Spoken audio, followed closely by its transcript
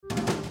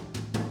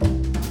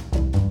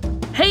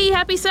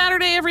Happy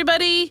Saturday,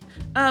 everybody!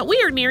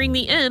 We are nearing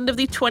the end of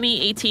the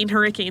 2018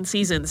 hurricane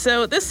season,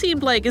 so this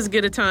seemed like as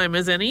good a time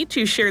as any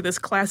to share this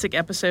classic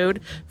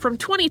episode from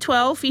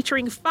 2012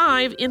 featuring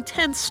 5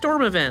 intense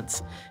storm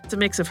events. It's a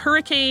mix of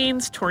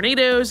hurricanes,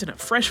 tornadoes, and a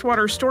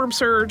freshwater storm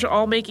surge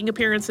all making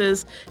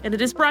appearances, and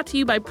it is brought to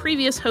you by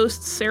previous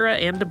hosts Sarah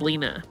and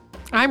Deblina.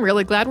 I'm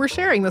really glad we're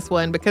sharing this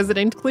one because it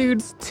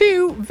includes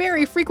 2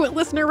 very frequent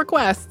listener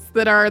requests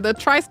that are the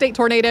Tri-State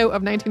Tornado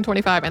of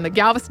 1925 and the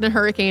Galveston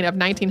Hurricane of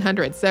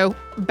 1900. So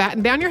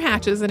batten down your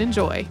hatches and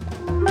enjoy.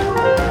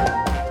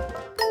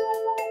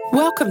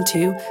 Welcome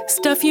to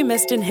Stuff You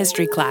Missed in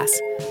History Class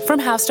from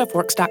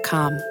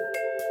HowStuffWorks.com.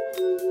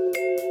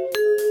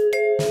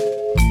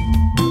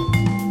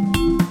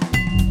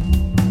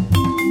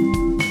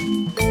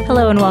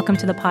 Hello and welcome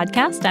to the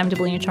podcast. I'm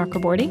Deblina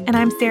Chakraborty. And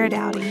I'm Sarah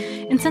Dowdy.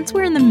 And since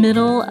we're in the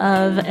middle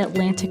of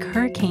Atlantic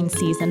hurricane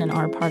season in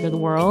our part of the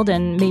world,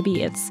 and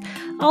maybe it's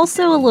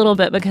also a little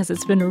bit because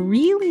it's been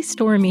really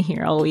stormy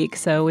here all week,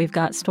 so we've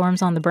got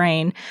storms on the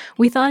brain,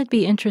 we thought it'd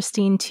be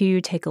interesting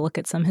to take a look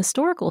at some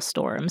historical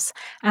storms.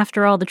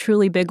 After all, the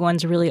truly big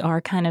ones really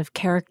are kind of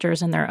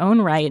characters in their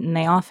own right, and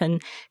they often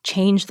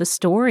change the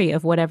story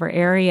of whatever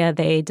area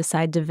they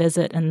decide to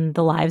visit and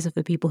the lives of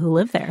the people who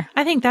live there.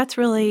 I think that's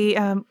really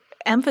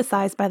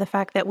emphasized by the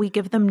fact that we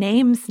give them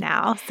names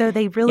now. So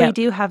they really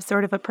do have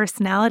sort of a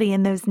personality,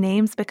 and those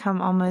names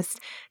become almost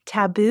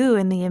taboo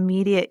in the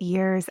immediate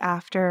years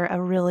after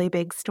a really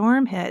big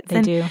storm hits.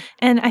 They do.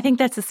 And I think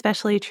that's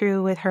especially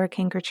true with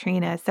Hurricane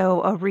Katrina.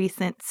 So a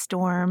recent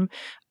storm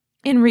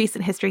in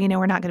recent history,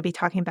 we're not going to be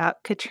talking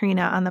about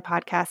Katrina on the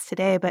podcast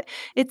today, but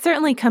it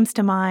certainly comes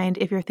to mind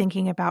if you're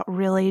thinking about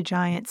really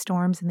giant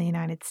storms in the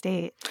United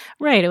States.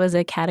 Right. It was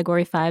a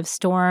Category 5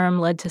 storm,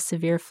 led to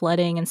severe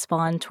flooding and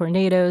spawned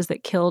tornadoes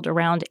that killed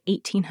around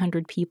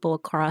 1,800 people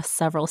across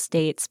several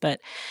states. But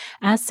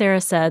as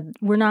Sarah said,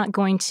 we're not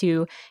going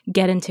to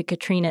get into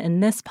Katrina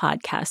in this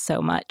podcast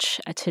so much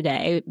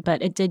today,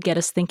 but it did get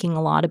us thinking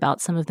a lot about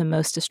some of the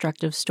most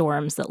destructive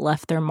storms that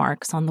left their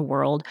marks on the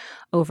world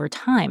over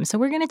time. So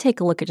we're going to take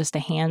a look at just a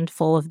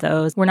handful of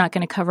those. We're not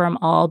going to cover them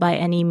all by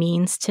any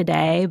means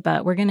today,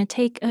 but we're going to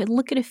take a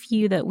look at a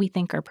few that we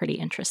think are pretty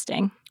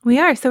interesting. We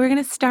are. So we're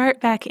going to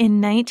start back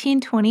in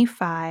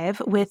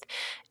 1925 with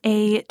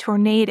a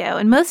tornado.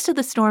 And most of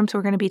the storms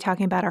we're going to be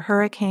talking about are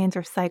hurricanes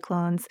or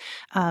cyclones,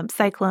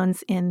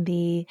 cyclones in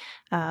the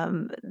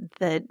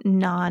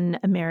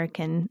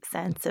non-American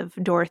sense of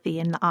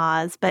Dorothy and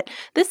Oz. But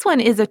this one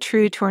is a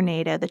true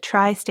tornado, the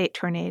Tri-State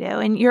Tornado.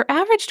 And your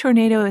average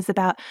tornado is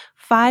about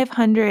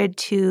 500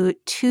 to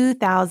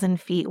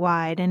 2,000 feet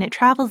wide, and it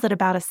travels at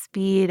about a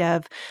speed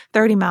of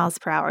 30 miles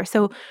per hour.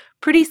 So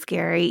pretty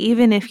scary,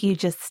 even if you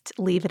just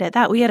leave it at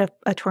that. We had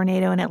a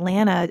tornado in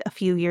Atlanta a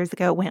few years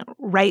ago. It went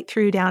right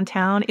through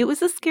downtown. It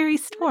was a scary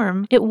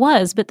storm. It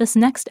was, but this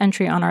next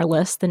entry on our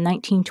list, the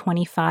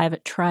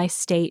 1925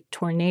 Tri-State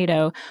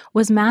Tornado,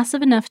 was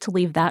massive enough to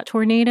leave that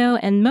tornado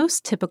and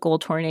most typical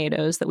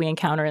tornadoes that we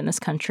encounter in this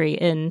country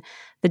in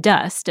the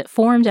dust. It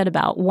formed at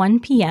about 1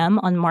 p.m.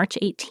 on March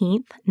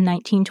 18th,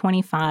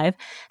 1925,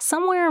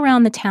 somewhere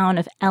around the town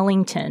of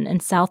Ellington in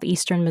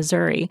southeastern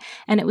Missouri,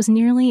 and it was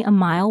nearly a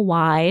mile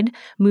wide,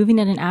 moving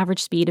at an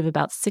average speed of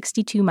about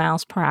 62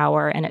 miles per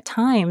hour, and at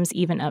times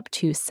even up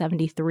to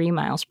 73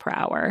 miles per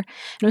hour.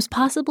 And it was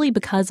possibly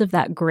because of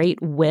that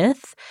great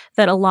width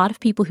that a lot of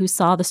people who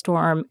saw the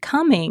storm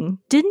coming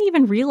didn't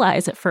even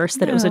realize at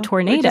first that it was a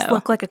tornado. It just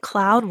looked like a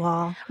cloud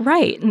wall.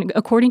 Right. And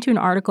according to an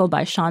article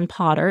by Sean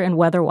Potter in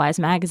Weatherwise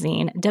magazine,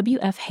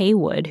 W.F.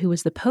 Haywood, who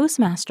was the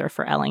postmaster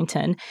for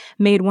Ellington,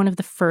 made one of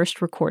the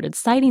first recorded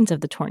sightings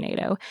of the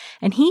tornado,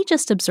 and he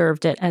just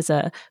observed it as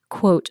a,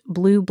 quote,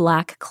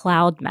 blue-black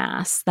cloud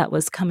mass that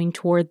was coming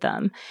toward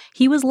them.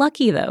 He was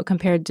lucky, though,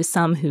 compared to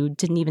some who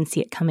didn't even see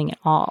it coming at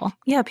all.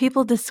 Yeah,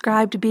 people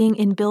described being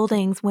in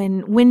buildings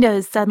when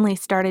windows suddenly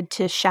started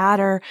to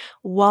shatter,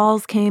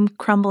 walls came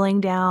crumbling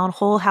down,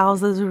 whole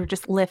houses were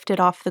just lifted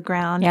off the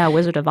ground. Yeah,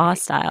 Wizard of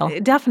Oz style.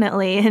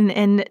 Definitely,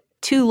 and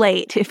too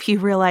late if you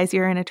realize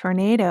you're in a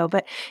tornado.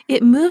 But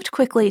it moved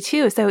quickly,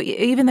 too. So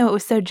even though it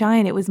was so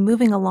giant, it was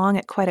moving along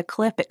at quite a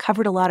clip. It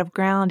covered a lot of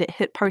ground. It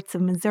hit parts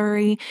of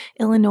Missouri,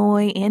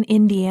 Illinois, and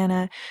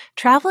Indiana,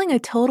 traveling a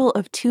total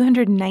of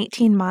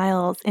 219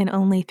 miles in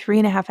only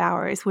 3.5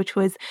 hours, which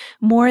was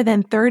more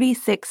than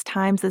 36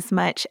 times as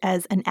much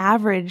as an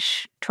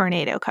average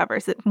tornado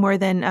covers, more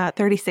than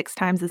 36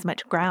 times as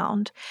much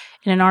ground.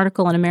 In an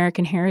article in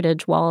American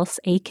Heritage, Wallace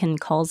Aiken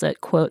calls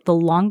it, quote, the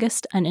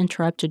longest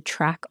uninterrupted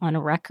track on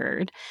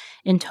record.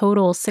 In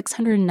total,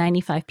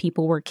 695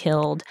 people were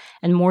killed,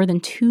 and more than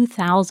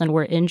 2,000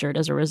 were injured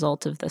as a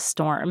result of this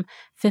storm.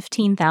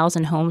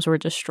 15,000 homes were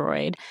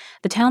destroyed.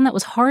 The town that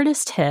was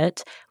hardest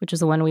hit, which is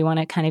the one we want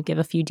to kind of give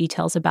a few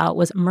details about,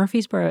 was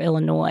Murfreesboro,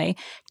 Illinois.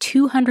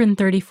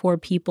 234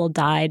 people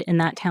died in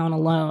that town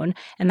alone,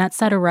 and that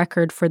set a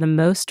record for the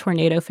most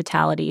tornado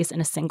fatalities in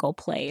a single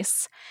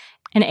place.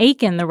 And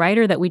Aiken, the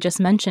writer that we just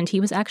mentioned,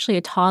 he was actually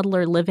a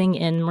toddler living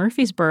in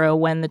Murfreesboro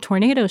when the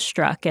tornado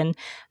struck. And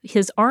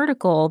his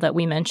article that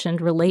we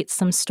mentioned relates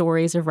some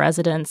stories of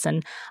residents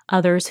and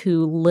others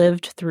who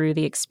lived through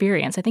the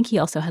experience. I think he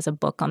also has a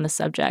book on the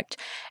subject.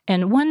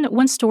 And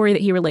one story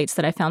that he relates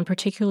that I found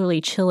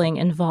particularly chilling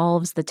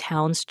involves the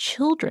town's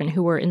children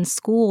who were in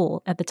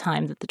school at the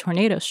time that the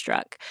tornado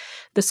struck.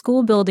 The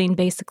school building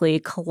basically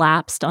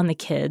collapsed on the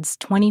kids.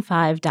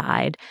 25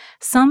 died.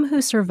 Some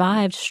who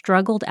survived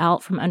struggled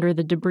out from under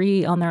the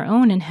debris on their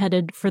own and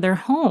headed for their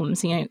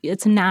homes.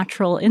 It's a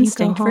natural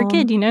instinct for a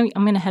kid. I'm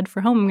going to head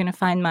for home. I'm going to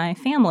find my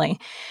family.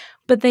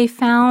 But they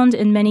found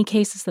in many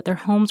cases that their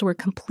homes were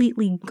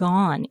completely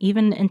gone.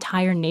 Even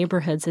entire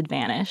neighborhoods had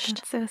vanished.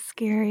 That's so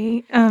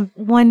scary.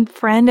 One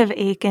friend of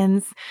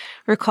Aiken's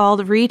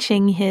recalled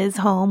reaching his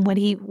home,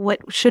 what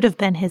should have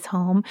been his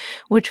home,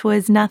 which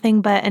was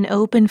nothing but an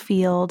open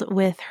field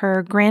with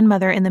her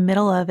grandmother in the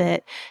middle of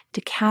it,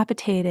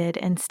 decapitated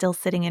and still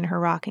sitting in her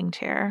rocking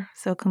chair.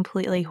 So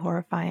completely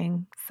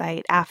horrifying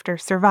sight after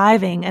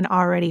surviving an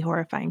already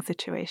horrifying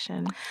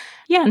situation.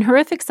 Yeah, and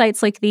horrific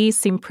sights like these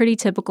seem pretty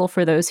typical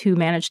for those who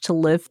managed to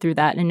live through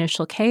that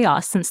initial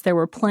chaos, since there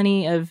were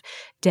plenty of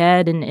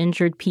dead and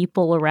injured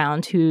people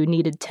around who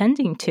needed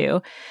tending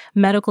to.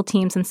 Medical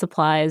teams and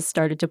supplies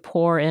started to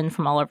pour in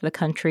from all over the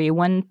country.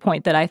 One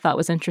point that I thought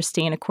was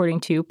interesting, according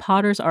to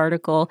Potter's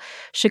article,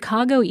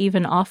 Chicago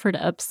even offered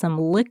up some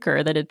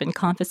liquor that had been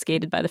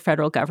confiscated by the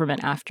federal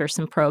government after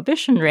some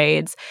prohibition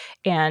raids.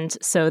 And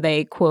so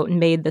they, quote,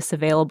 made this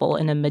available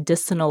in a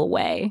medicinal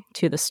way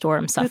to the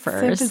storm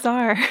sufferers. That's so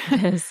bizarre.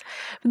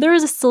 There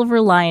was a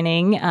silver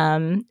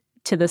lining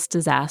to this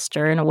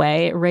disaster in a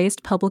way. It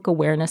raised public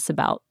awareness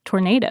about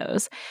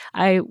tornadoes.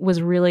 I was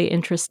really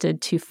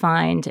interested to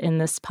find in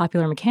this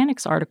Popular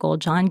Mechanics article,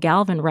 John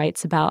Galvin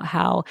writes about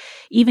how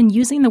even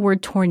using the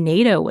word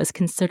tornado was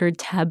considered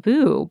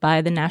taboo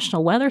by the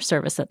National Weather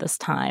Service at this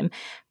time.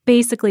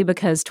 Basically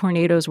because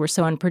tornadoes were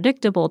so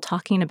unpredictable,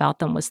 talking about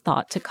them was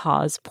thought to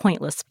cause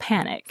pointless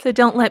panic. So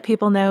don't let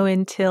people know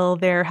until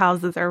their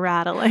houses are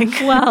rattling.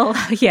 Well,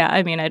 yeah,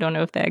 I mean, I don't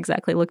know if they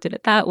exactly looked at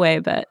it that way,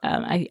 but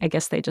I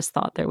guess they just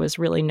thought there was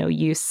really no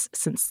use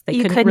since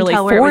they couldn't really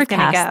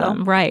forecast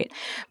them. Right.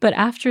 But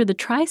after the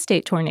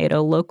tri-state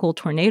tornado, local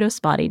tornado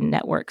spotting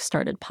networks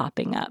started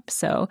popping up.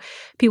 So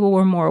people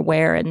were more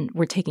aware and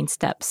were taking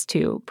steps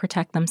to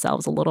protect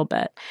themselves a little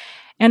bit.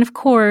 And of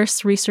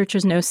course,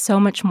 researchers know so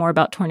much more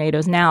about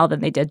tornadoes now than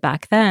they did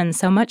back then,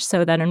 so much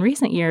so that in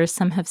recent years,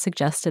 some have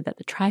suggested that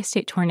the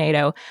tri-state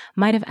tornado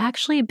might have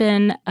actually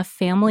been a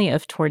family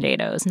of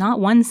tornadoes, not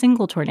one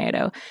single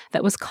tornado,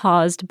 that was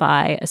caused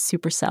by a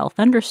supercell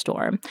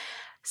thunderstorm.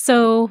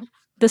 So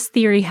this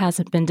theory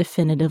hasn't been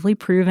definitively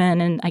proven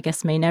and I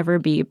guess may never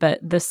be, but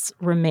this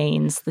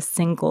remains the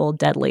single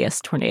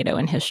deadliest tornado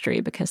in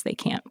history because they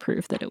can't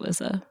prove that it was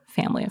a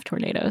family of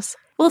tornadoes.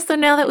 Well, so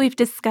now that we've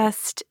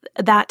discussed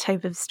that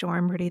type of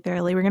storm pretty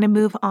thoroughly, we're going to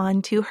move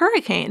on to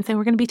hurricanes. And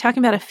we're going to be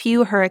talking about a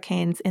few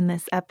hurricanes in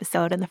this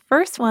episode. And the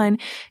first one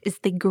is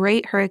the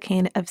Great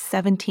Hurricane of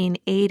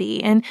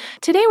 1780. And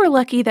today we're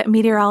lucky that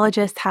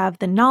meteorologists have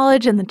the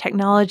knowledge and the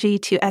technology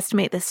to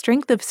estimate the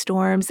strength of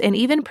storms and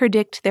even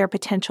predict their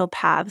potential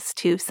paths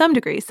to some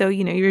degree. So,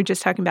 you were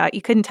just talking about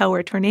you couldn't tell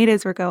where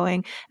tornadoes were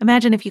going.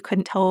 Imagine if you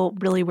couldn't tell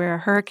really where a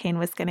hurricane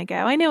was going to go.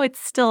 I know it's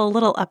still a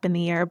little up in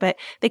the air, but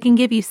they can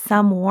give you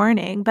some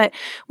warning. But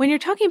when you're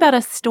talking about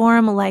a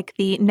storm like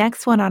the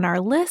next one on our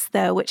list,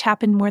 though, which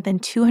happened more than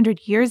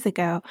 200 years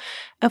ago,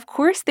 of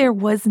course, there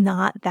was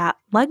not that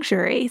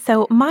luxury.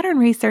 So modern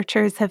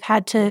researchers have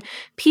had to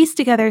piece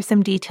together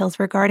some details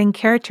regarding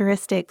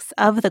characteristics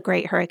of the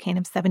Great Hurricane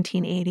of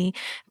 1780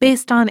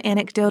 based on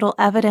anecdotal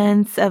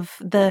evidence of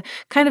the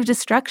kind of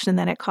destruction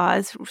that it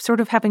caused, sort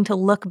of having to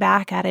look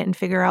back at it and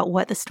figure out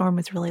what the storm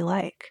was really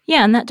like.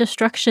 Yeah, and that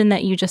destruction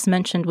that you just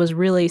mentioned was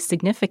really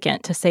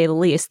significant, to say the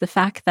least. The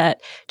fact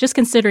that, just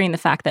considering the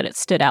fact that it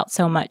stood out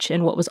so much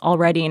in what was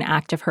already an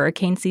active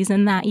hurricane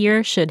season that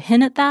year should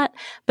hint at that,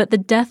 but the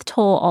death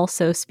toll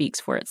also speaks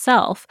for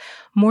itself.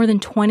 More than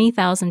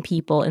 20,000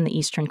 people in the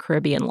Eastern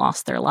Caribbean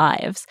lost their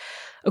lives.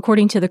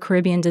 According to the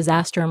Caribbean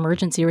Disaster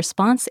Emergency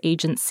Response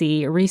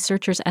Agency,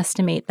 researchers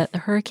estimate that the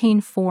hurricane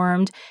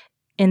formed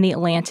in the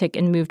Atlantic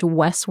and moved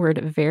westward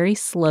very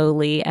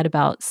slowly at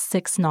about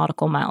 6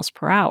 nautical miles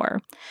per hour.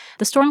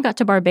 The storm got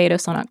to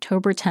Barbados on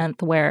October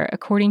 10th, where,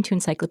 according to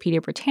Encyclopedia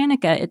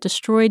Britannica, it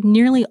destroyed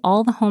nearly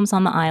all the homes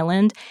on the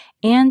island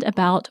and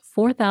about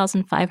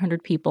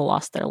 4,500 people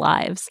lost their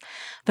lives.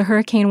 The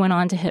hurricane went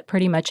on to hit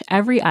pretty much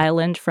every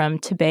island from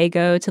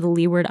Tobago to the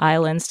Leeward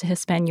Islands to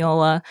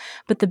Hispaniola,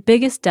 but the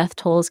biggest death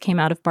tolls came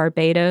out of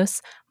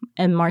Barbados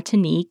and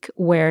Martinique,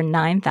 where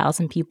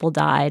 9,000 people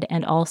died,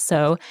 and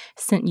also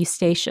St.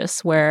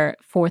 Eustatius, where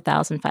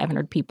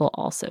 4,500 people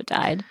also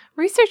died.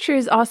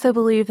 Researchers also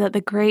believe that the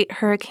Great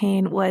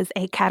Hurricane was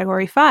a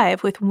Category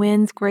 5 with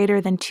winds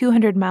greater than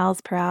 200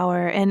 miles per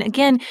hour. And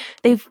again,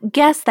 they've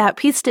guessed that,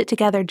 pieced it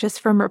together just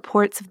just from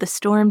reports of the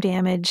storm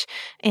damage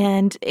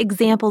and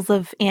examples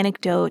of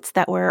anecdotes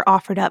that were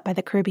offered up by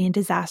the Caribbean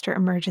Disaster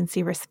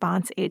Emergency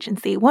Response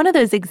Agency. One of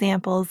those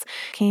examples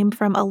came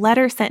from a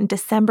letter sent in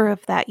December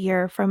of that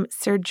year from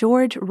Sir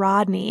George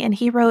Rodney, and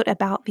he wrote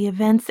about the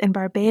events in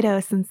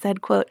Barbados and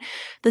said, quote,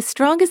 "The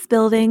strongest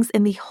buildings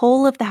in the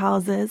whole of the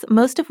houses,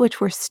 most of which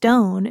were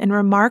stone and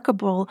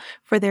remarkable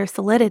for their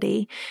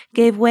solidity,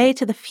 gave way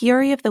to the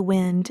fury of the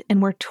wind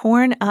and were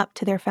torn up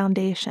to their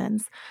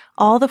foundations.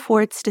 All the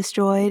forts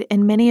destroyed,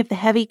 and many of the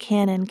heavy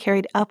cannon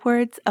carried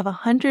upwards of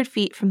 100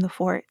 feet from the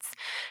forts.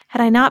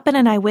 Had I not been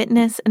an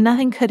eyewitness,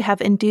 nothing could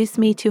have induced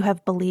me to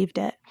have believed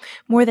it.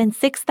 More than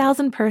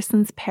 6,000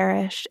 persons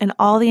perished, and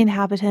all the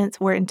inhabitants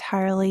were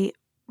entirely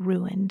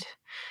ruined."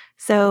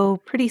 So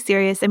pretty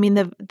serious. I mean,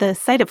 the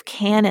sight of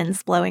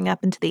cannons blowing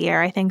up into the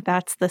air, I think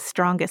that's the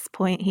strongest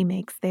point he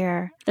makes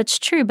there. That's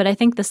true, but I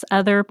think this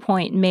other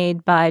point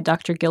made by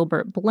Dr.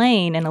 Gilbert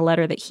Blaine in a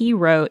letter that he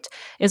wrote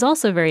is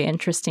also very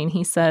interesting.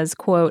 He says,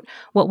 quote,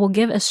 "What will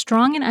give as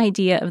strong an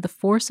idea of the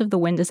force of the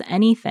wind as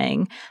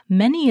anything,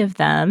 many of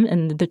them,"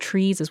 and the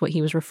trees is what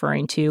he was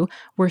referring to,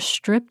 "were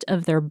stripped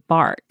of their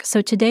bark."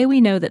 So today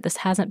we know that this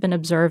hasn't been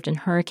observed in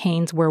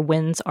hurricanes where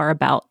winds are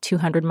about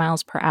 200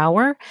 miles per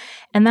hour,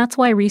 and that's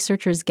why researchers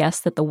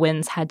guessed that the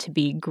winds had to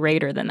be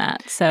greater than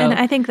that. And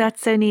I think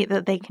that's so neat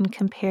that they can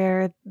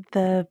compare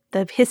the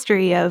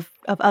history of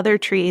other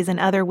trees and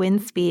other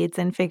wind speeds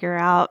and figure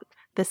out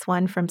this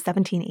one from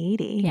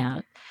 1780. Yeah.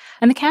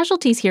 And the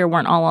casualties here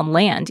weren't all on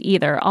land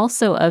either.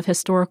 Also of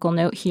historical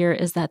note here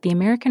is that the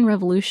American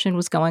Revolution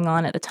was going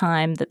on at the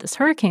time that this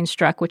hurricane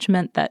struck, which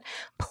meant that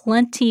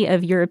plenty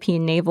of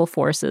European naval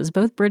forces,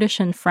 both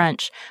British and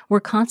French, were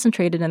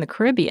concentrated in the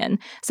Caribbean.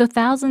 So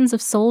thousands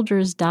of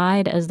soldiers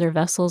died as their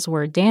vessels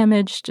were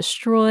damaged,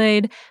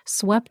 destroyed,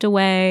 swept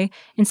away.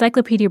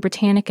 Encyclopedia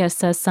Britannica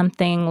says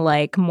something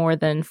like more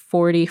than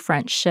 40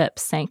 French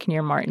ships sank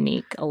near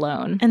Martinique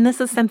alone. And this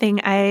is something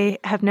I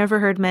have never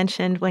heard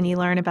mentioned when you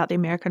learn about the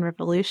American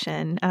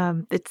Revolution.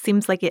 It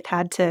seems like it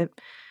had to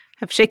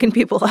have shaken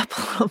people up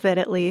a little bit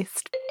at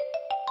least.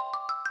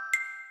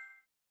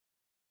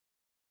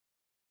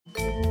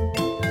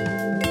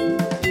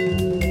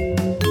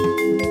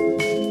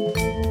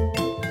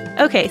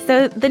 Okay,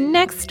 so the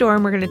next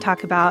storm we're going to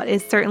talk about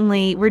is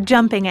certainly, we're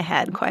jumping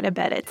ahead quite a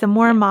bit. It's a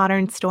more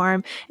modern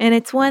storm, and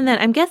it's one that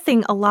I'm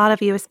guessing a lot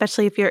of you,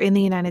 especially if you're in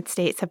the United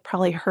States, have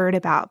probably heard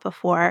about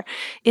before.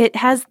 It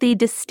has the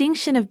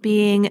distinction of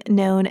being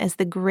known as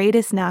the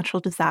greatest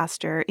natural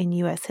disaster in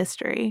U.S.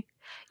 history.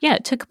 Yeah,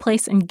 it took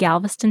place in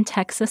Galveston,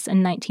 Texas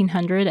in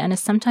 1900 and is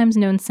sometimes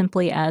known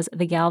simply as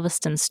the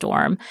Galveston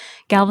Storm.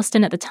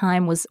 Galveston at the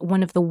time was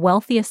one of the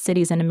wealthiest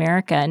cities in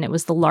America, and it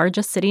was the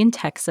largest city in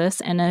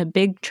Texas and a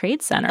big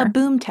trade center. A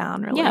boom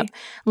town, really. Yeah.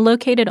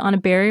 Located on a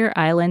barrier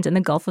island in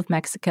the Gulf of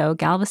Mexico,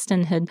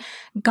 Galveston had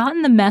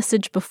gotten the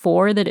message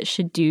before that it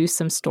should do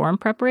some storm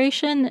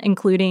preparation,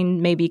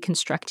 including maybe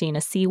constructing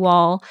a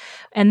seawall.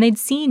 And they'd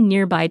seen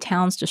nearby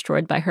towns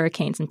destroyed by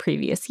hurricanes in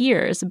previous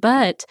years,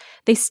 but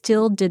they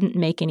still didn't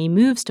make any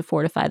moves to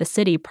fortify the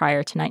city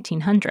prior to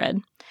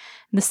 1900.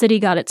 The city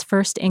got its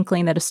first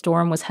inkling that a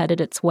storm was headed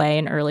its way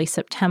in early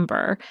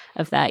September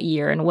of that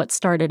year, and what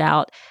started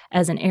out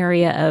as an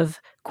area of,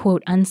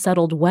 quote,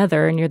 unsettled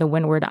weather near the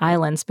Windward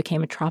Islands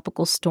became a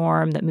tropical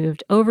storm that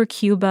moved over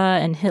Cuba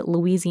and hit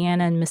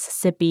Louisiana and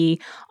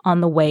Mississippi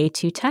on the way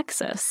to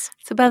Texas.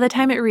 So by the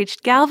time it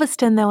reached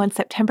Galveston, though, on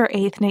September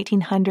 8th,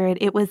 1900,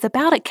 it was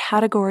about a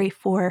Category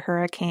 4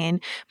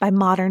 hurricane by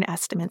modern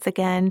estimates.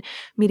 Again,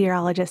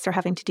 meteorologists are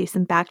having to do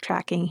some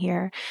backtracking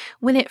here.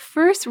 When it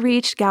first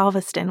reached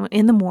Galveston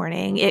in the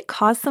morning, it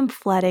caused some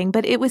flooding,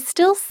 but it was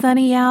still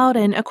sunny out,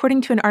 and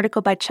according to an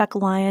article by Chuck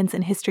Lyons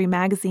in History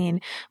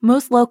Magazine,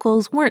 most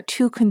locals weren't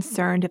too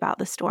concerned about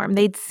the storm.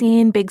 They'd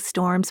seen big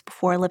storms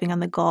before living on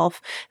the Gulf.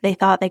 They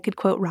thought they could,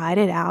 quote, ride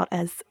it out,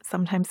 as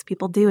sometimes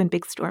people do in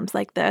big storms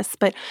like this.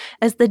 But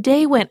as the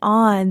day went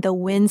on, the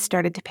wind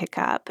started to pick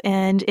up,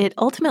 and it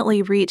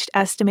ultimately reached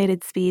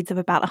estimated speeds of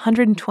about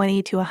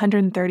 120 to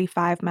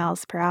 135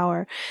 miles per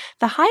hour.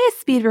 The highest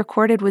speed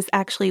recorded was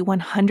actually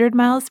 100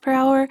 miles per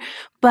hour,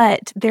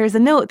 but there's a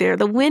note there.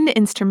 The wind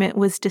instrument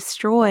was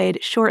destroyed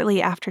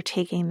shortly after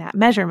taking that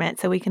measurement,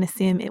 so we can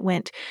assume it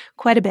went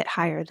quite a bit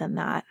higher than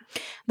that.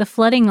 The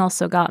flooding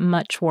also got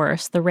much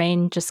worse. The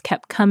rain just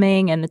kept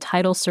coming, and the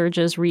tidal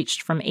surges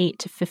reached from 8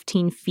 to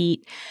 15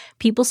 feet.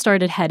 People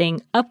started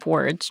heading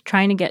upwards,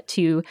 trying to get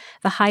to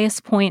the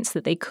highest points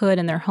that they could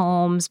in their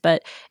homes,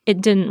 but it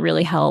didn't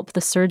really help.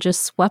 The surges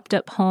swept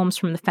up homes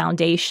from the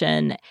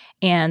foundation,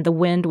 and the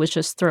wind was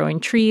just throwing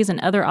trees and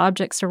other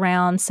objects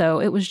around,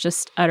 so it was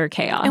just utter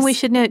chaos. And we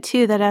should note,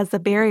 too, that as a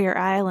barrier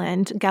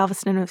island,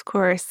 Galveston, of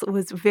course,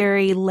 was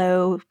very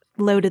low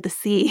low to the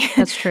sea.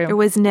 That's true. There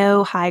was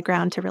no high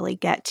ground to really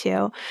get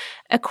to.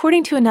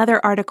 According to another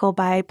article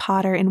by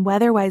Potter in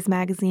Weatherwise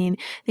magazine,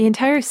 the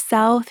entire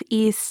south,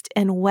 east,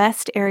 and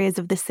west areas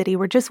of the city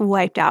were just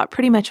wiped out.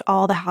 Pretty much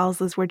all the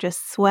houses were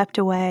just swept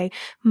away.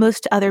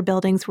 Most other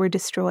buildings were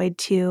destroyed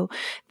too.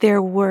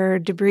 There were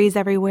debris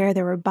everywhere.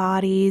 There were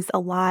bodies,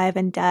 alive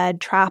and dead,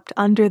 trapped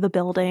under the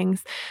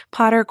buildings.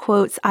 Potter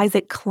quotes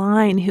Isaac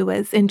Klein, who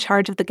was in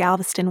charge of the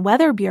Galveston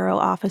Weather Bureau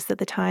office at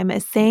the time,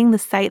 as saying the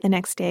site the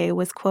next day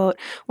was, quote,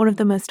 one of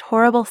the most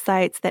horrible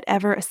sights that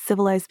ever a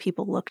civilized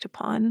people looked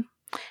upon.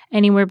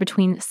 Anywhere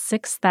between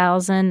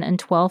 6,000 and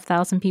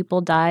 12,000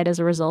 people died as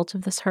a result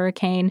of this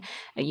hurricane.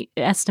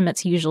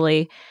 Estimates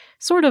usually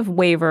sort of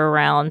waver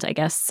around, I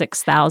guess,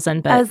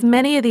 6,000. But as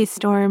many of these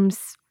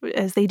storms,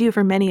 as they do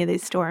for many of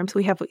these storms,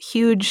 we have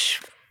huge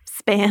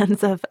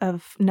spans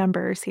of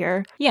numbers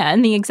here. Yeah,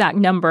 and the exact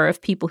number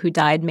of people who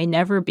died may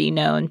never be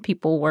known.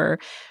 People were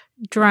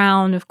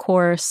drowned, of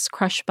course,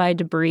 crushed by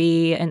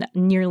debris, and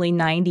nearly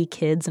 90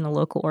 kids in a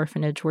local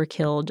orphanage were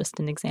killed. Just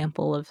an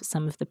example of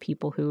some of the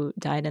people who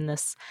died in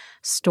this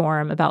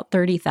storm. About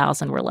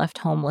 30,000 were left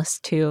homeless,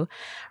 too.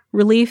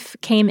 Relief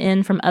came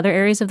in from other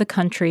areas of the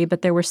country,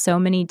 but there were so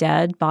many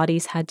dead,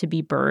 bodies had to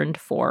be burned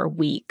for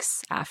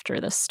weeks after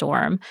the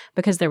storm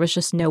because there was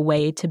just no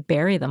way to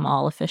bury them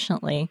all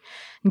efficiently.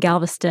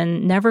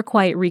 Galveston never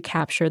quite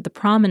recaptured the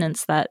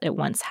prominence that it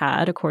once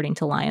had, according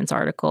to Lyon's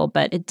article,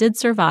 but it did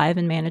survive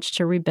and managed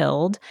to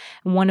rebuild.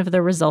 One of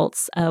the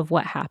results of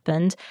what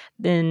happened,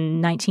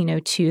 in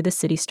 1902, the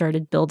city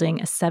started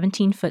building a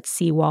 17-foot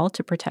seawall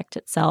to protect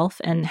itself,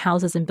 and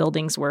houses and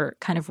buildings were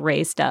kind of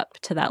raised up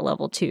to that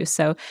level too.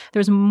 So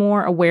there's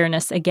more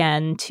awareness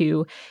again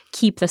to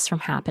keep this from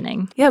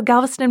happening. Yeah,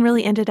 Galveston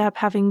really ended up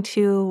having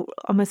to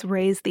almost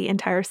raise the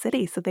entire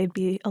city so they'd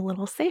be a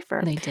little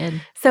safer. They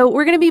did. So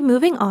we're going to be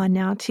moving on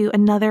now to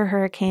another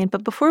hurricane.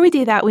 But before we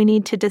do that, we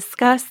need to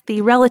discuss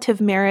the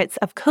relative merits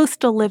of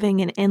coastal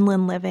living and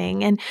inland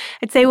living. And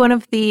I'd say one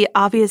of the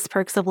obvious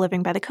perks of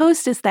living by the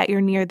coast is that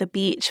you're near the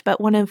beach. But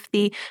one of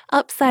the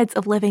upsides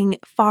of living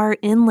far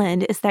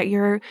inland is that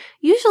you're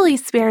usually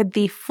spared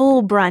the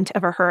full brunt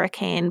of a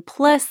hurricane,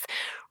 plus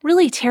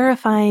really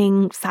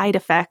terrifying side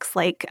effects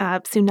like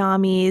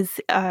tsunamis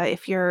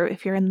if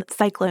you're in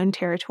cyclone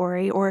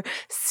territory, or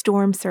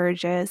storm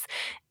surges.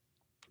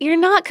 You're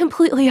not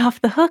completely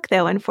off the hook,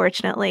 though,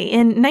 unfortunately.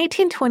 In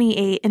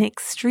 1928, an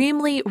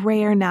extremely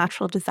rare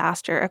natural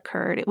disaster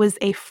occurred. It was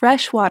a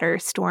freshwater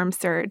storm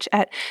surge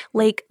at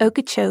Lake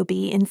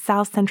Okeechobee in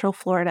south central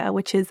Florida,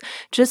 which is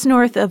just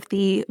north of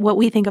what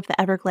we think of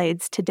the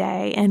Everglades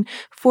today, and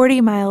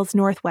 40 miles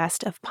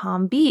northwest of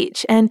Palm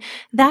Beach. And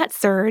that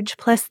surge,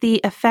 plus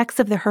the effects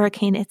of the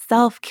hurricane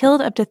itself,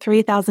 killed up to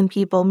 3,000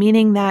 people,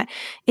 meaning that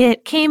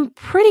it came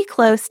pretty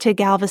close to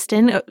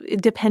Galveston,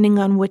 depending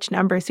on which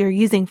numbers you're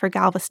using for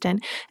Galveston,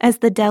 as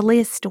the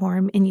deadliest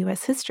storm in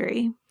U.S.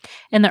 history.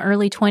 In the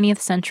early 20th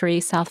century,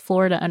 South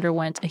Florida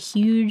underwent a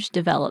huge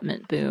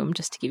development boom.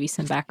 Just to give you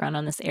some background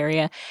on this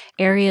area,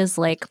 areas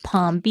like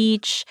Palm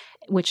Beach,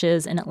 which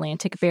is an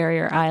Atlantic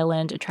barrier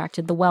island,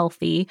 attracted the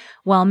wealthy,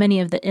 while many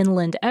of the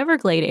inland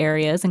Everglade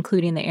areas,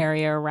 including the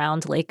area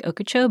around Lake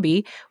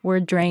Okeechobee,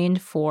 were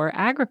drained for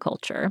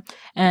agriculture.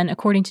 And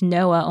according to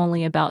NOAA,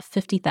 only about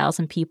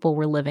 50,000 people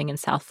were living in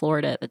South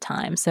Florida at the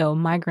time. So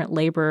migrant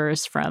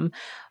laborers from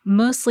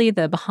mostly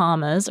the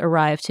Bahamas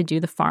arrived to do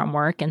the farm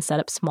work and set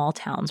up small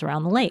towns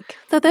around the lake.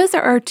 So those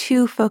are our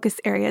two focus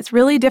areas,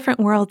 really different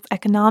worlds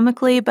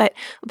economically, but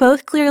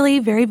both clearly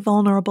very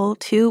vulnerable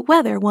to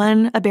weather.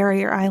 One, a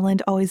barrier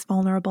island, always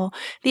vulnerable.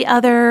 The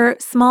other,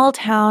 small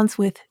towns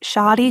with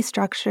shoddy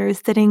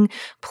structures sitting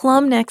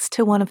plumb next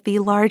to one of the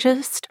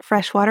largest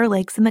freshwater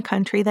lakes in the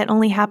country that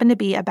only happen to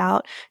be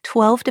about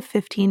 12 to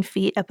 15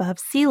 feet above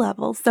sea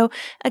level. So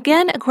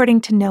again,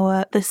 according to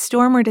NOAA, the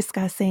storm we're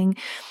discussing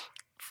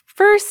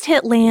first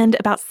hit land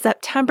about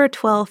September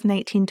 12,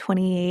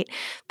 1928.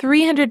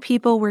 300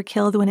 people were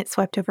killed when it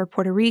swept over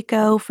Puerto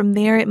Rico. From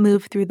there, it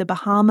moved through the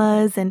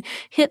Bahamas and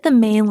hit the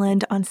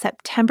mainland on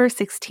September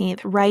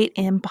 16th, right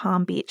in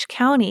Palm Beach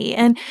County.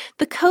 And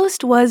the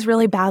coast was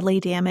really badly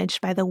damaged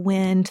by the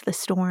wind, the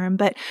storm,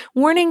 but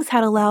warnings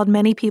had allowed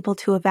many people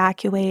to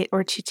evacuate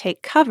or to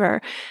take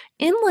cover.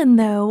 Inland,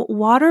 though,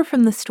 water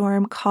from the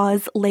storm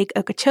caused Lake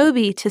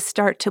Okeechobee to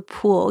start to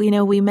pool. You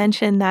know, we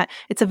mentioned that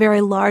it's a very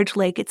large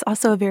lake. It's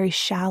also a very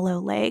shallow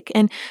lake.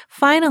 And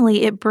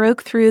finally, it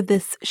broke through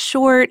this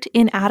short,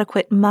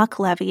 inadequate muck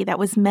levee that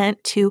was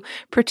meant to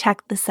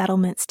protect the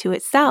settlements to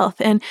its south.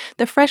 And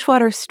the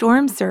freshwater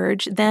storm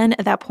surge then,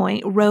 at that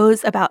point,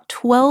 rose about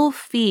 12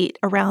 feet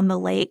around the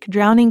lake,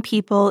 drowning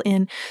people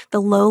in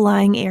the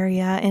low-lying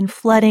area and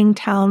flooding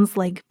towns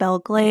like Belle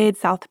Glade,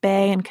 South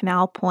Bay, and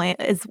Canal Point,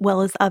 as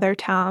well as other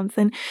towns.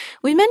 And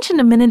we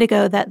mentioned a minute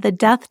ago that the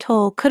death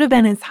toll could have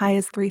been as high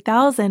as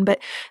 3,000, but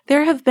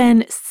there have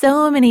been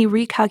so many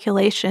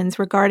recalculations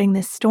regarding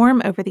this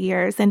storm over the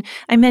years. And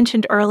I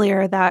mentioned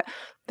earlier that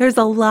there's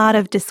a lot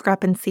of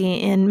discrepancy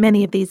in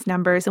many of these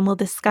numbers, and we'll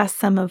discuss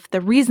some of the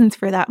reasons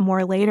for that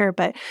more later.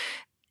 But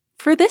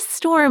For this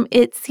storm,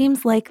 it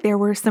seems like there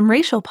were some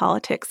racial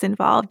politics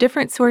involved.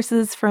 Different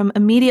sources from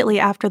immediately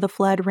after the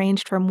flood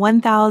ranged from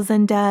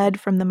 1,000 dead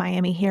from the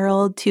Miami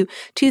Herald to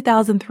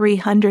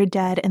 2,300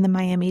 dead in the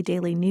Miami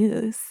Daily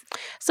News.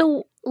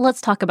 So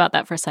let's talk about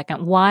that for a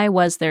second. Why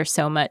was there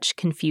so much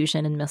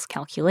confusion and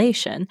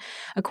miscalculation?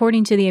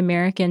 According to the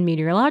American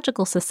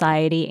Meteorological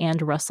Society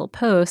and Russell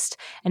Post,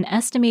 an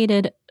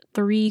estimated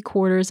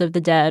 3/4 of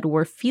the dead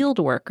were field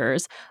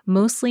workers,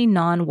 mostly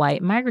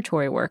non-white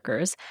migratory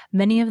workers.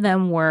 Many of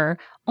them were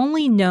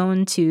only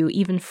known to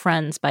even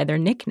friends by their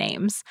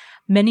nicknames.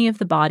 Many of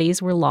the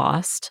bodies were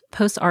lost.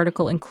 Post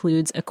article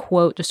includes a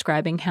quote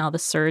describing how the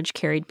surge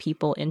carried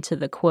people into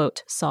the,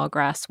 quote,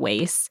 sawgrass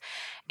wastes.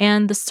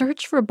 And the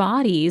search for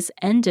bodies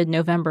ended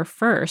November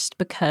 1st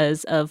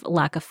because of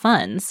lack of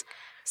funds.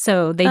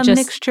 So they a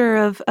mixture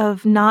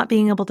of not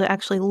being able to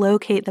actually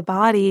locate the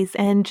bodies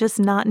and just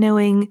not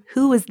knowing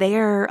who was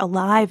there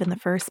alive in the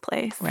first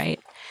place. Right.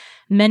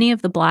 Many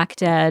of the black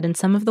dead and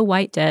some of the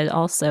white dead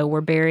also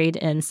were buried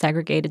in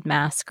segregated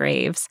mass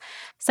graves.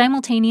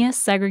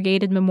 Simultaneous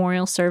segregated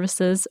memorial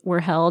services were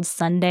held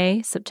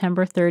Sunday,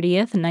 September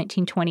 30th,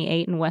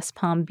 1928 in West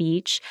Palm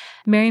Beach.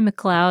 Mary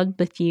McLeod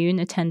Bethune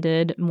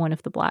attended one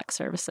of the black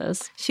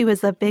services. She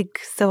was a big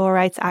civil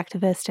rights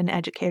activist and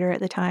educator at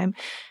the time.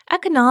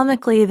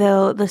 Economically,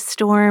 though, the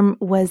storm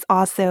was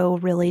also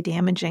really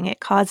damaging. It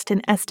caused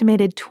an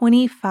estimated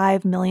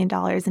 $25 million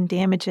in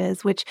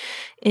damages, which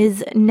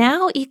is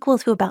now equal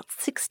to about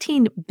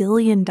 $16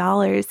 billion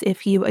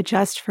if you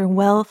adjust for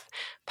wealth,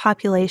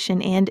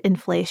 population, and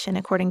inflation,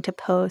 according to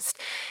Post.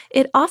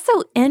 It also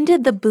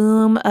ended the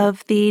boom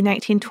of the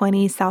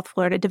 1920 South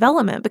Florida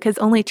development because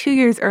only 2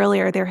 years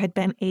earlier there had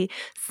been a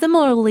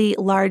similarly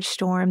large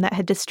storm that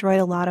had destroyed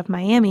a lot of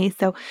Miami.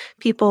 So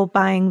people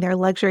buying their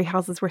luxury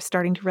houses were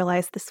starting to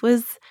realize this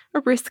was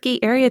a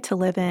risky area to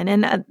live in.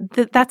 And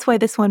that's why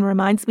this one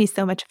reminds me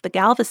so much of the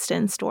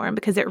Galveston storm,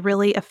 because it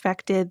really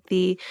affected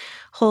the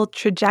whole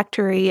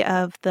trajectory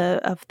of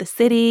the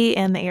city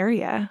and the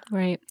area.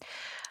 Right.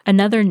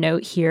 Another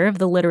note here of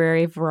the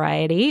literary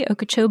variety,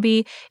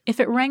 Okeechobee, if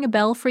it rang a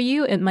bell for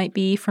you, it might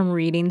be from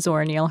reading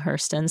Zora Neale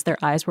Hurston's Their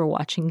Eyes Were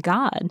Watching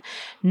God.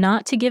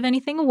 Not to give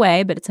anything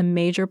away, but it's a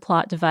major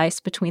plot device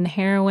between the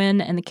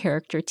heroine and the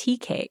character Tea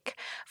Cake.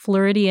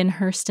 Flaherty and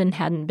Hurston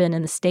hadn't been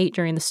in the state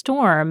during the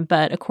storm,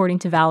 but according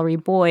to Valerie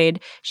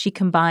Boyd, she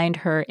combined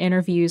her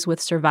interviews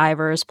with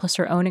survivors plus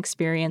her own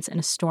experience in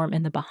a storm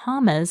in the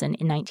Bahamas in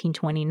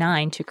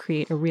 1929 to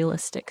create a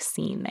realistic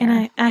scene there.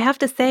 And I have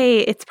to say,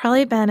 it's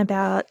probably been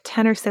about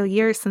 10 or so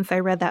years since I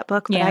read that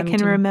book, but I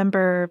can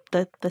remember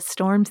the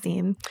storm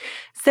scene.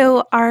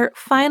 So our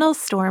final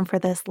storm for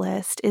this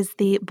list is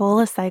the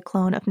Bola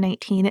cyclone of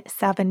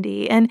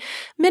 1970. And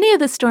many of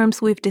the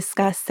storms we've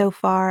discussed so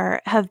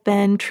far have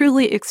been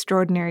truly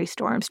extraordinary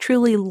storms,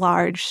 truly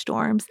large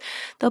storms.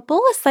 The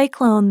Bola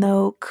cyclone,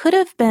 though, could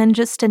have been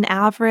just an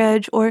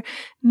average or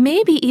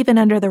maybe even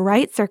under the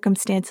right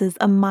circumstances,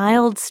 a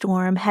mild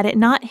storm had it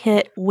not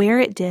hit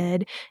where it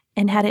did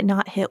and had it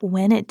not hit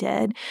when it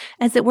did.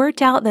 As it worked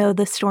out, though,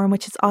 the storm,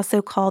 which is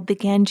also called the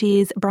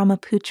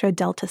Ganges-Brahmaputra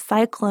Delta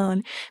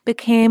Cyclone,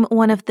 became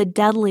one of the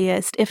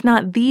deadliest, if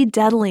not the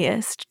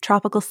deadliest,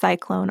 tropical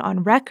cyclone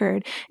on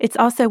record. It's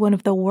also one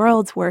of the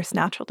world's worst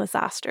natural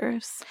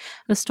disasters.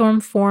 The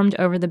storm formed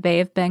over the Bay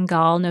of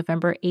Bengal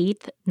November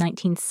 8th,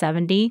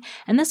 1970,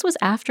 and this was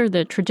after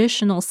the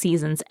traditional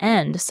season's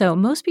end, so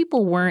most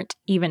people weren't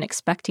even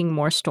expecting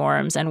more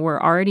storms and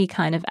were already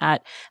kind of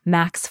at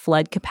max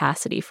flood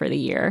capacity for the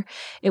year.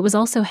 It was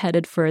also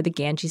headed for the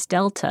Ganges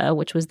Delta,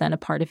 which was then a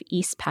part of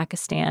East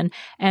Pakistan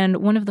and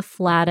one of the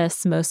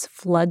flattest, most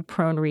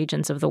flood-prone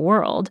regions of the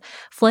world.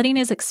 Flooding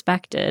is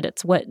expected.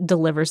 It's what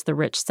delivers the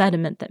rich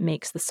sediment that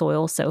makes the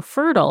soil so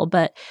fertile,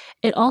 but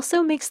it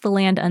also makes the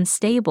land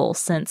unstable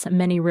since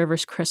many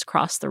rivers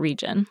crisscross the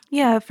region.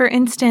 Yeah, for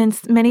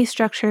instance, many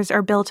structures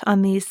are built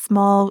on these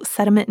small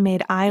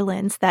sediment-made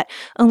islands that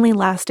only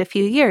last a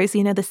few years.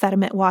 You know, the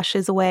sediment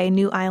washes away,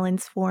 new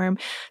islands form.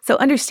 So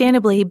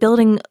understandably,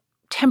 building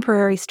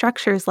temporary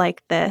structures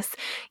like this,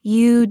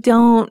 you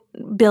don't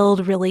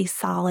build really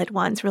solid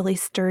ones, really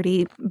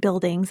sturdy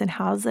buildings and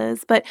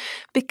houses. But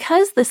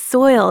because the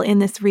soil in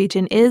this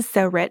region is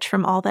so rich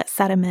from all that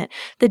sediment,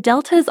 the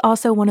delta is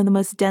also one of the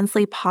most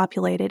densely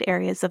populated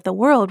areas of the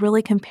world,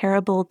 really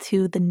comparable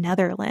to the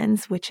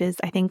Netherlands, which is,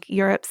 I think,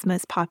 Europe's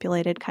most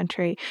populated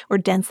country, or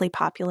densely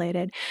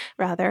populated,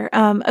 rather.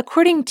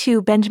 According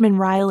to Benjamin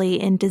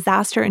Riley in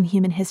Disaster and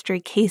Human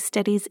History, Case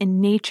Studies in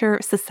Nature,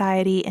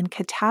 Society, and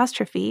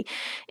Catastrophe,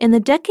 in the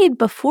decade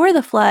before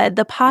the flood,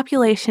 the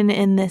population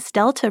in this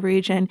delta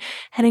region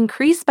had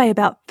increased by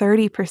about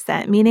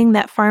 30%, meaning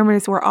that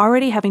farmers were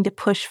already having to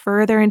push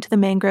further into the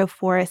mangrove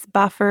forest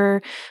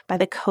buffer by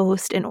the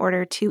coast in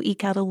order to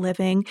eke out a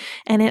living.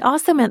 And it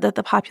also meant that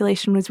the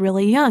population was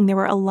really young. There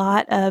were a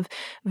lot of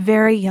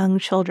very young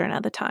children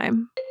at the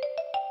time.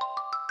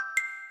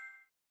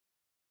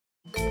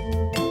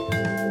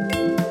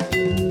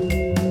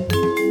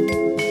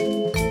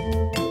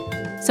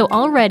 So So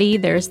already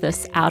there's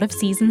this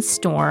out-of-season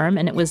storm,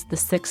 and it was the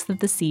 6th of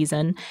the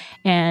season,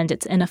 and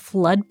it's in a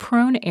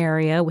flood-prone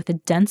area with a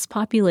dense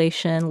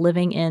population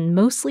living in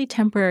mostly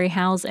temporary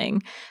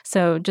housing.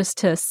 So just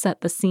to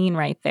set the scene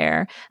right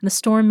there, the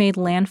storm made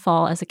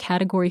landfall as a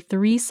Category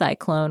 3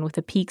 cyclone with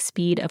a peak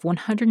speed of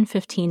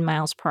 115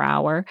 miles per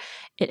hour.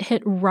 It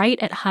hit right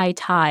at high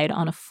tide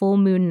on a full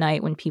moon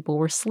night when people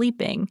were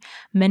sleeping.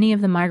 Many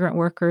of the migrant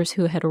workers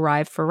who had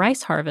arrived for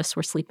rice harvest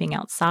were sleeping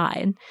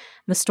outside.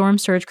 The storm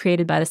surge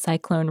created by the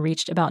cyclone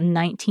reached about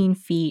 19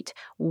 feet,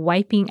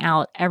 wiping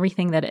out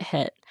everything that it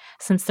hit.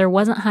 Since there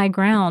wasn't high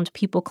ground,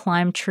 people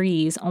climbed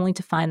trees only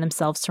to find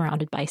themselves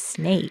surrounded by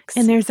snakes.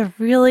 And there's a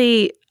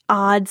really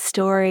odd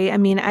story. I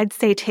mean, I'd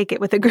say take it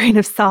with a grain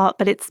of salt,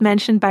 but it's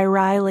mentioned by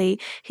Riley.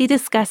 He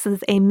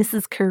discusses a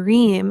Mrs.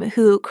 Kareem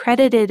who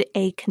credited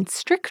a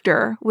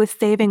constrictor with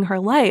saving her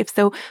life.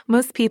 So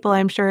most people,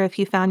 I'm sure, if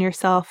you found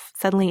yourself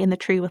suddenly in the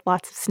tree with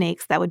lots of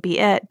snakes, that would be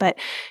it. But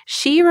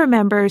she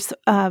remembers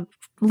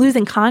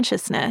losing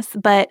consciousness,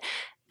 but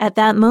at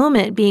that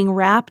moment being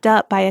wrapped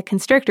up by a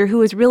constrictor who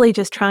was really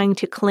just trying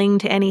to cling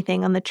to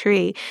anything on the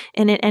tree.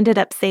 And it ended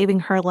up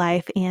saving her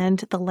life and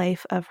the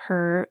life of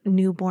her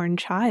newborn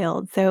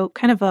child. So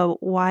kind of a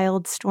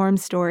wild storm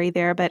story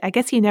there, but I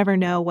guess you never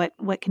know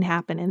what can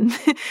happen in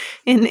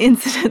in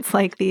incidents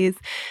like these.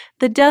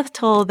 The death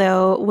toll,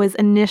 though, was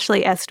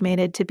initially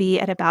estimated to be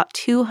at about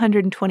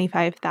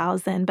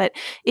 225,000, but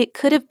it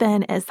could have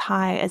been as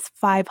high as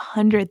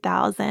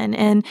 500,000.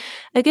 And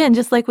again,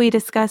 just like we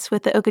discussed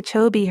with the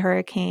Okeechobee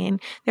hurricane,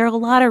 there are a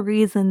lot of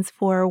reasons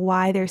for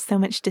why there's so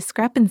much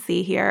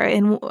discrepancy here.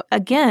 And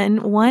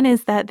again, one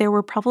is that there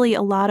were probably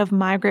a lot of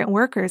migrant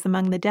workers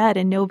among the dead,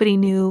 and nobody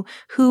knew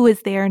who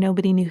was there,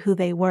 nobody knew who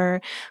they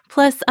were.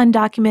 Plus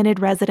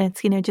undocumented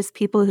residents, just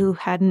people who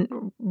hadn't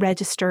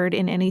registered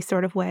in any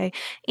sort of way.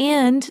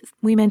 And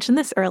we mentioned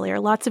this earlier,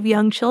 lots of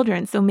young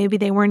children, so maybe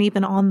they weren't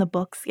even on the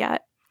books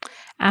yet.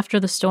 After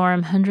the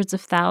storm, hundreds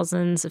of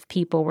thousands of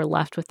people were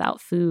left without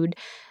food.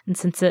 And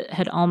since it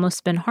had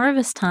almost been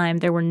harvest time,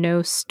 there were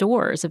no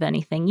stores of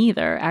anything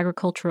either.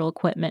 Agricultural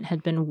equipment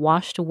had been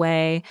washed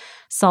away.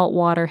 Salt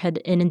water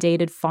had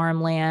inundated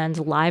farmland.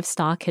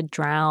 Livestock had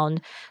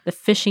drowned. The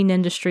fishing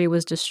industry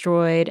was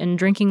destroyed. And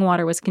drinking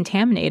water was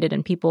contaminated,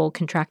 and people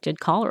contracted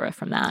cholera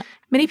from that.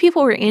 Many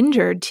people were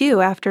injured,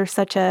 too, after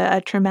such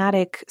a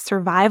traumatic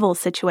survival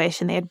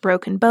situation. They had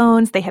broken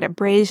bones. They had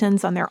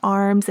abrasions on their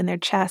arms and their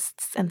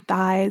chests and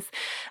thighs,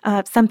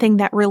 something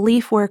that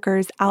relief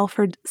workers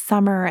Alfred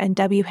Summer and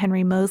W.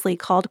 Henry Mosley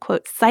called,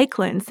 quote,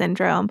 cyclone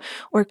syndrome,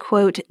 or,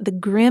 quote, the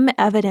grim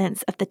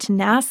evidence of the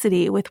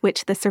tenacity with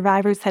which the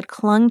survivors had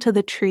clung to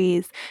the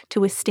trees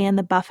to withstand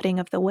the buffeting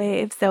of the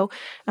waves. So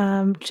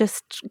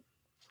just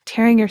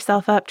tearing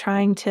yourself up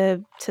trying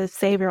to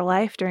save your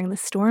life during the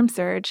storm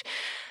surge.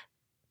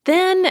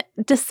 Then,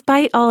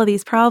 despite all of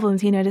these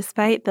problems,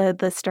 despite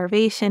the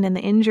starvation and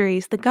the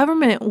injuries, the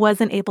government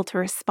wasn't able to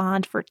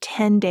respond for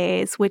 10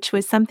 days, which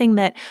was something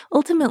that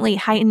ultimately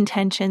heightened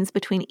tensions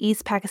between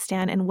East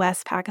Pakistan and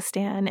West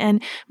Pakistan.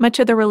 And much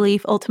of the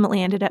relief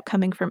ultimately ended up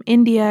coming from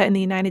India and the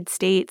United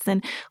States,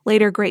 and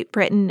later Great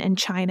Britain and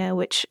China,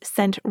 which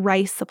sent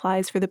rice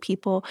supplies for the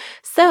people.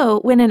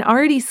 So when an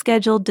already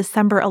scheduled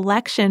December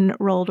election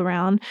rolled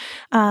around,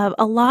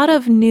 a lot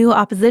of new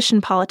opposition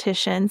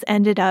politicians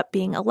ended up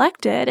being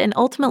elected. And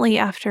ultimately,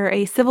 after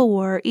a civil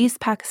war,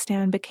 East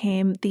Pakistan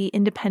became the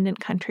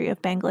independent country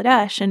of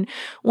Bangladesh. And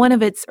one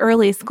of its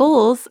earliest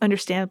goals,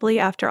 understandably,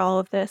 after all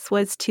of this,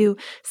 was to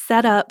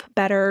set up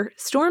better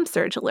storm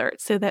surge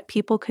alerts so that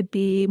people could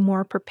be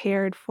more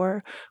prepared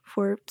for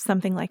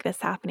something like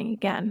this happening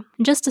again.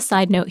 Just a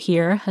side note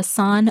here,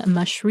 Hassan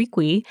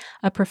Mashriqui,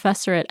 a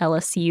professor at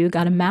LSU,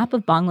 got a map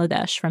of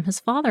Bangladesh from his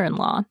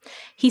father-in-law.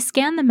 He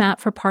scanned the map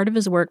for part of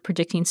his work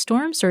predicting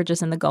storm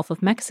surges in the Gulf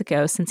of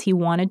Mexico since he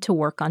wanted to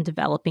work on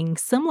developing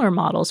similar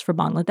models for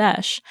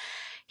Bangladesh.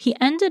 He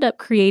ended up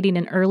creating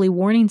an early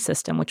warning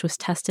system, which was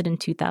tested in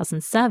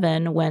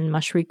 2007 when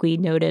Mashriqui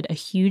noted a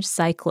huge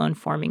cyclone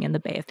forming in the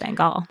Bay of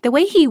Bengal. The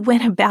way he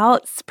went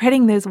about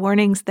spreading those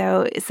warnings,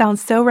 though, it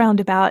sounds so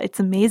roundabout. It's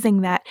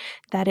amazing that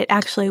it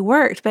actually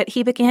worked. But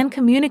he began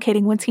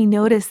communicating once he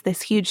noticed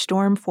this huge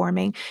storm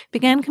forming,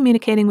 began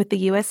communicating with the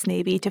U.S.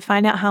 Navy to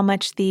find out how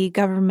much the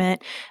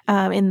government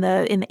in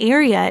the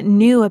area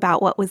knew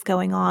about what was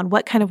going on,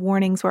 what kind of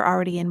warnings were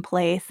already in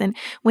place. And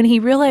when he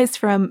realized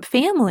from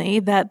family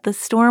that the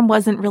storm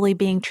wasn't really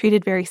being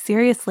treated very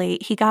seriously,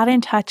 he got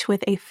in touch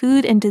with a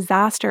food and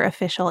disaster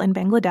official in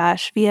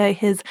Bangladesh via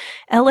his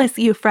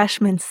LSU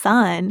freshman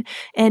son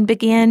and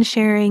began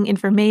sharing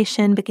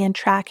information, began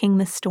tracking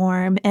the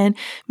storm. And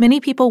many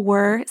people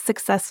were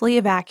successfully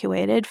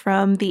evacuated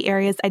from the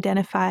areas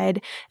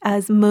identified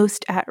as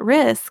most at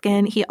risk.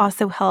 And he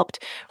also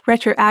helped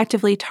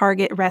retroactively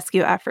target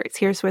rescue efforts.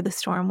 Here's where the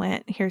storm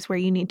went. Here's where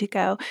you need to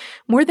go.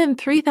 More than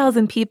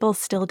 3,000 people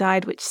still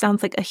died, which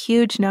sounds like a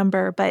huge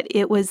number, but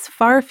it was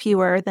far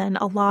fewer than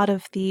a lot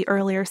of the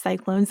earlier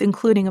cyclones,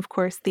 including, of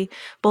course, the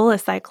Bola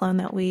cyclone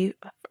that we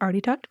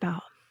already talked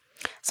about.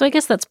 So I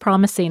guess that's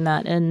promising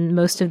that in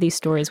most of these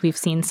stories, we've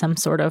seen some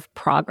sort of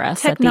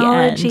progress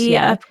Technology at the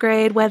end.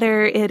 upgrade,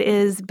 whether it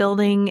is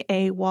building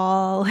a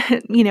wall,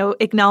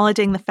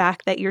 acknowledging the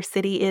fact that your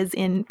city is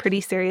in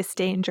pretty serious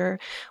danger,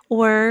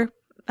 or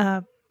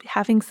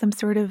having some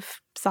sort of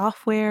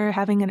software,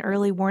 having an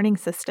early warning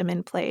system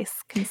in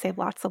place can save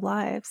lots of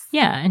lives.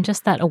 Yeah, and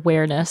just that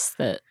awareness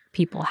that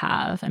people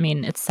have. I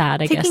mean, it's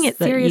sad, I guess. Taking it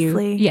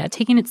seriously.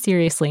 Taking it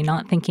seriously,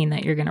 not thinking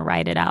that you're going to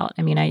ride it out.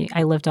 I mean,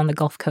 I lived on the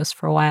Gulf Coast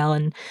for a while,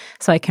 and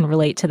so I can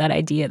relate to that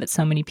idea that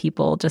so many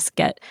people just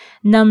get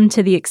numb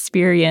to the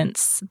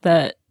experience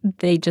that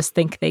they just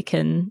think they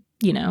can,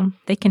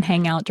 they can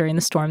hang out during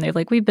the storm. They're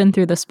like, we've been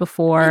through this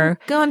before.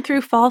 Going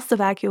through false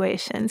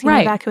evacuations,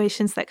 Right.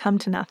 Evacuations that come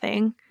to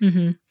nothing.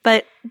 Mm-hmm.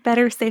 But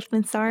better safe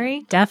than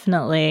sorry.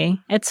 Definitely.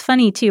 It's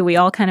funny, too. We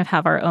all kind of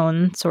have our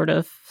own sort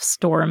of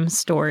storm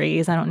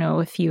stories. I don't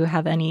know if you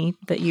have any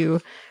that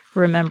you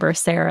remember,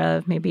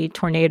 Sarah, maybe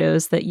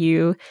tornadoes that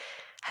you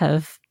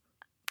have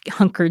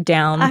hunkered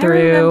down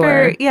through.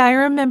 I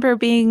remember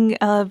being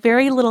a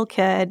very little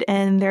kid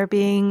and there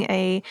being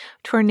a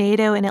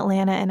tornado in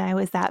Atlanta, and I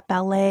was at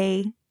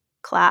ballet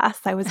class.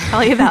 I was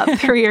probably about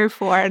 3 or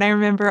 4, and I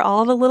remember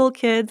all the little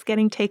kids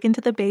getting taken to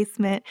the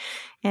basement,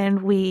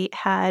 and we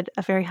had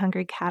a very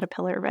hungry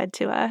caterpillar read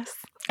to us.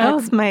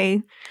 That's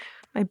my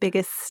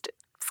biggest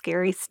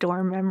scary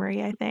storm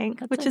memory, I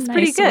think, which is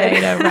pretty good. Way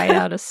to ride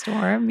out a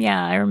storm.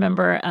 Yeah, I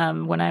remember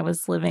when I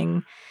was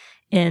living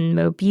in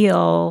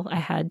Mobile,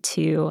 I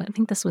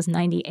think this was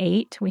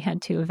 98, we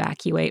had to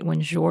evacuate when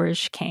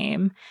Georges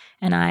came,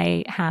 and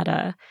I had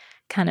a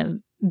kind of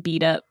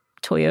beat up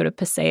Toyota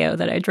Paseo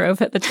that I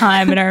drove at the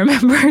time, and I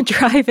remember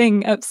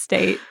driving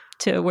upstate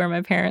to where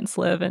my parents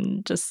live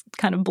and just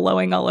kind of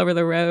blowing all over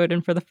the road,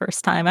 and for the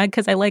first time,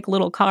 because I like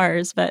little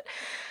cars, but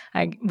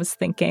I was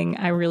thinking,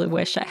 I really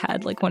wish I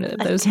had like one of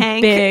those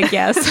big,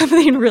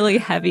 something really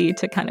heavy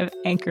to kind of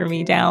anchor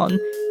me down.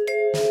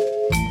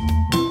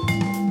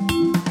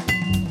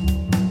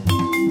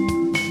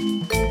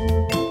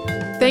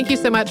 Thank you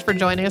so much for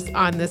joining us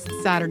on this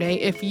Saturday.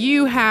 If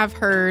you have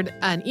heard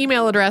an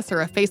email address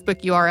or a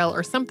Facebook URL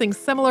or something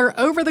similar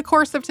over the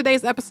course of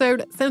today's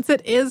episode, since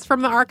it is from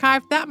the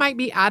archive, that might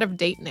be out of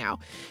date now.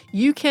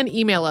 You can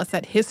email us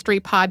at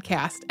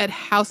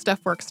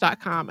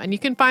historypodcast@howstuffworks.com, and you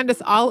can find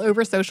us all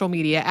over social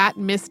media at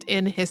Missed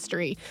in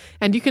History.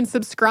 And you can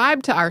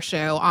subscribe to our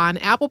show on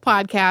Apple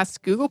Podcasts,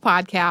 Google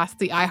Podcasts,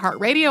 the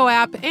iHeartRadio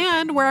app,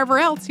 and wherever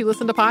else you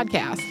listen to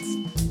podcasts.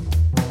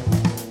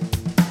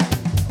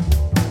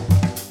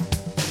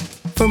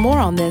 For more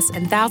on this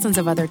and thousands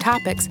of other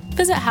topics,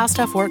 visit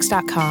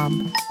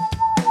howstuffworks.com.